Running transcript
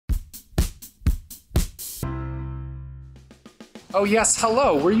Oh yes,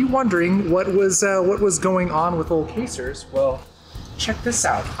 hello. Were you wondering what was going on with old casers? Well, check this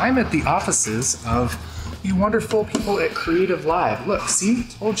out. I'm at the offices of the wonderful people at CreativeLive. Look, see,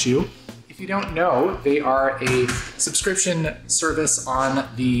 told you. If you don't know, they are a subscription service on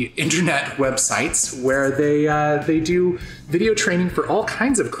the internet websites where they do video training for all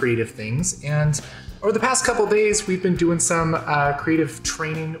kinds of creative things. And over the past couple days, we've been doing some creative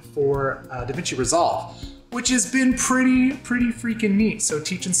training for DaVinci Resolve, which has been pretty freaking neat. So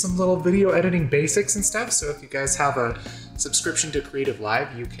teaching some little video editing basics and stuff. So if you guys have a subscription to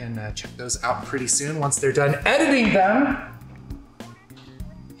CreativeLive, you can check those out pretty soon once they're done editing them.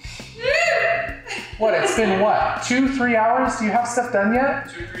 What, it's been what, 2-3 hours? Do you have stuff done yet?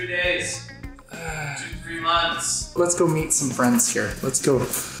 2-3 days, 2-3 months. Let's go meet some friends here. Let's go.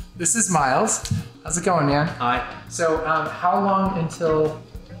 This is Miles. How's it going, man? Hi. So how long until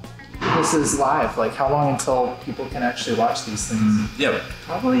this is live? Like how long until people can actually watch these things? Yeah,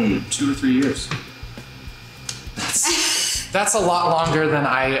 probably 2 or 3 years. That's a lot longer than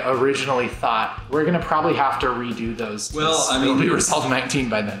I originally thought. We're gonna probably have to redo those. Well, I mean, it'll be Resolve 19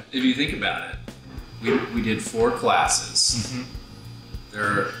 by then. If you think about it, we did 4 classes. Mm-hmm.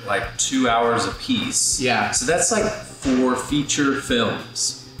 They're like 2 hours a piece. Yeah. So that's like 4 feature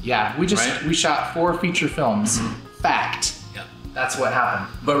films. Yeah, we shot 4 feature films. Mm-hmm. Fact. Yeah. That's what happened.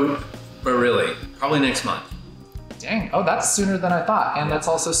 But really, probably next month. Dang. Oh, that's sooner than I thought, and that's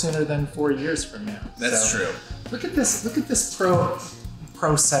also sooner than 4 years from now. That's true. Look at this pro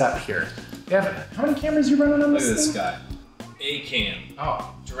setup here. You have how many cameras you running on this thing? Look at this guy. A-cam.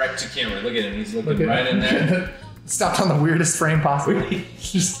 Oh. Direct to camera. Look at him. He's looking right in there. Stopped on the weirdest frame possible.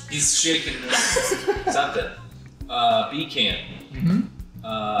 He's shaking something. B-cam. Mm-hmm. It's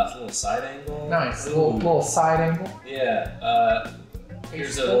a little side angle. Nice. Little side angle. Yeah.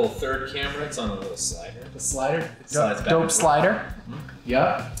 Here's a little third camera. It's on a little slider. The slider? Slides back Dope slider. Mm-hmm.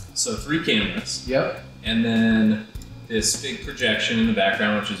 Yep. So 3 cameras. Yep. And then this big projection in the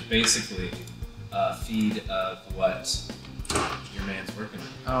background, which is basically a feed of what your man's working on.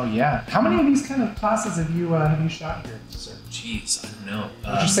 Oh yeah. How many of these kind of classes have you shot here, sir? Jeez, I don't know.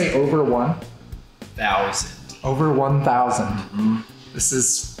 Would you say over 1,000? Over 1,000. Mm-hmm. This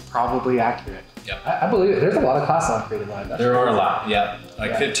is probably accurate. Yep. I believe it. There's a lot of classes on CreativeLive. There are a lot, yeah.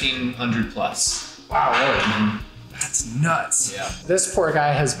 Like 1,500 plus. Wow, really? Mm-hmm. That's nuts. Yeah. This poor guy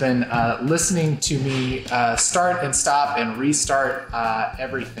has been listening to me start and stop and restart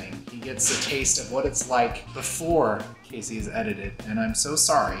everything. He gets a taste of what it's like before Casey is edited, and I'm so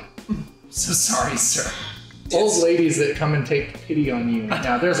sorry. So sorry, sir. Old ladies that come and take pity on you.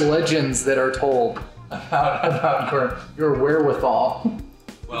 Now, there's legends that are told about your wherewithal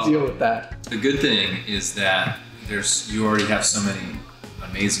to deal with that. The good thing is that you already have so many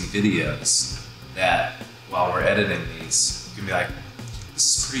amazing videos that while we're editing these, you can be like, this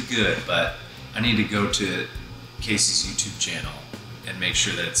is pretty good, but I need to go to Casey's YouTube channel and make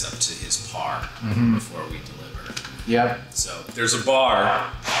sure that it's up to his par before we deliver. Yep. So if there's a bar,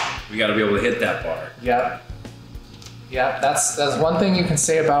 we got to be able to hit that bar. Yep. Yeah, that's one thing you can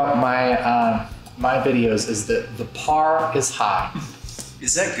say about my videos is that the par is high.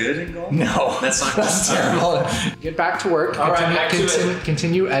 Is that good in golf? No, that's not. That's terrible. Get back to work. All right, back to it.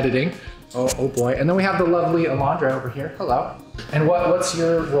 Continue editing. Oh boy. And then we have the lovely Alondra over here. Hello. And what's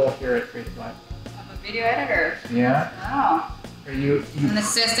your role here at CreativeLive? I'm a video editor. Yeah? Oh. Are you I'm an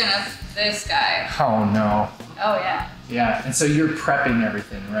assistant of this guy. Oh no. Oh yeah. Yeah, and so you're prepping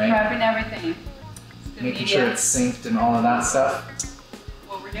everything, right? Prepping everything. Making sure it's synced and all of that stuff.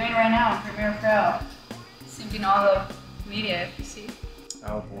 What we're doing right now in Premiere Pro. Syncing all the media, if you see.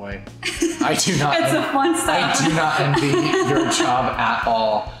 Oh boy. I do not It's a fun stuff. I do not envy your job at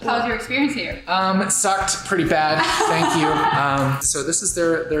all. How's your experience here? Sucked pretty bad, thank you. So this is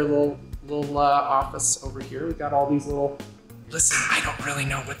their little office over here. We got all these little, listen, I don't really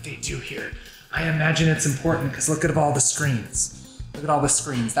know what they do here. I imagine it's important because look at all the screens. Look at all the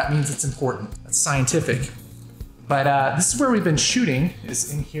screens, that means it's important. That's scientific. But this is where we've been shooting,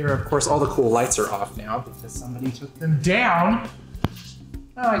 is in here. Of course, all the cool lights are off now because somebody took them down.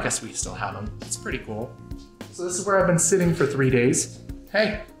 Oh, I guess we still have them. It's pretty cool. So this is where I've been sitting for 3 days.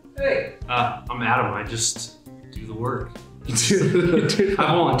 Hey. Hey. I'm Adam. I just do the work. I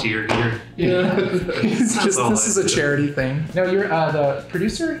volunteer here. Yeah. This is a charity thing. No, you're the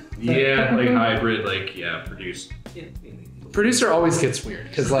producer? Yeah, like hybrid, produce. Producer always gets weird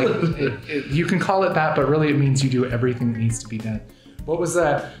because like you can call it that, but really it means you do everything that needs to be done. What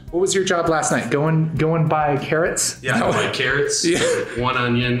was your job last night? Going by carrots? Yeah, like carrots, yeah. 1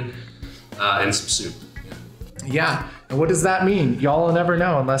 onion, and some soup. Yeah, And what does that mean? Y'all will never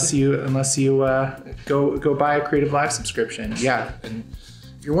know unless you go buy a CreativeLive subscription. Yeah, and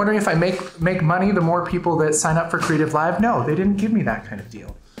if you're wondering if I make money the more people that sign up for CreativeLive, no, they didn't give me that kind of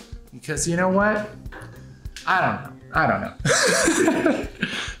deal. Because you know what? I don't know.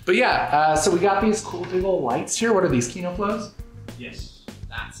 But yeah, so we got these cool little lights here. What are these, Kino Flows? Yes.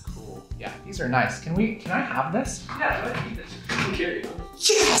 That's cool. Yeah, these are nice. Can I have this? Yeah, let me carry it.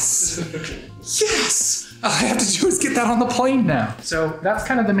 Yes! Yes! All I have to do is get that on the plane now. So that's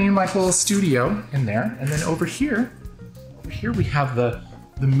kind of the main like little studio in there. And then over here we have the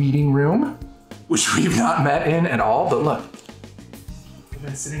meeting room, which we've not met in at all, but look. I've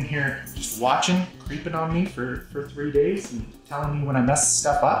been sitting here just watching, creeping on me for 3 days and telling me when I mess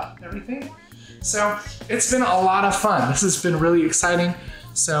stuff up and everything. So it's been a lot of fun. This has been really exciting.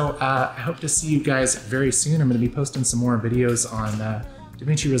 So I hope to see you guys very soon. I'm gonna be posting some more videos on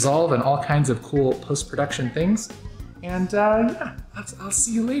DaVinci Resolve and all kinds of cool post-production things. And yeah, I'll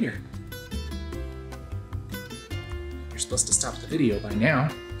see you later. You're supposed to stop the video by now.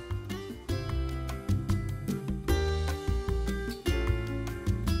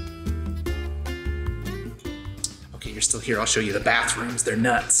 Okay, you're still here. I'll show you the bathrooms. They're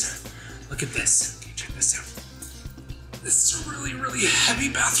nuts. Look at this. Okay, check this out. This is a really, really heavy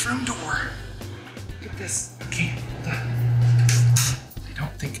bathroom door. Look at this. Okay, hold on.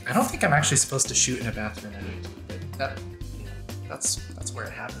 I don't think I'm actually supposed to shoot in a bathroom on YouTube, but that's where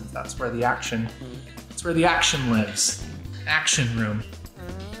it happens. That's where the action lives. Action room.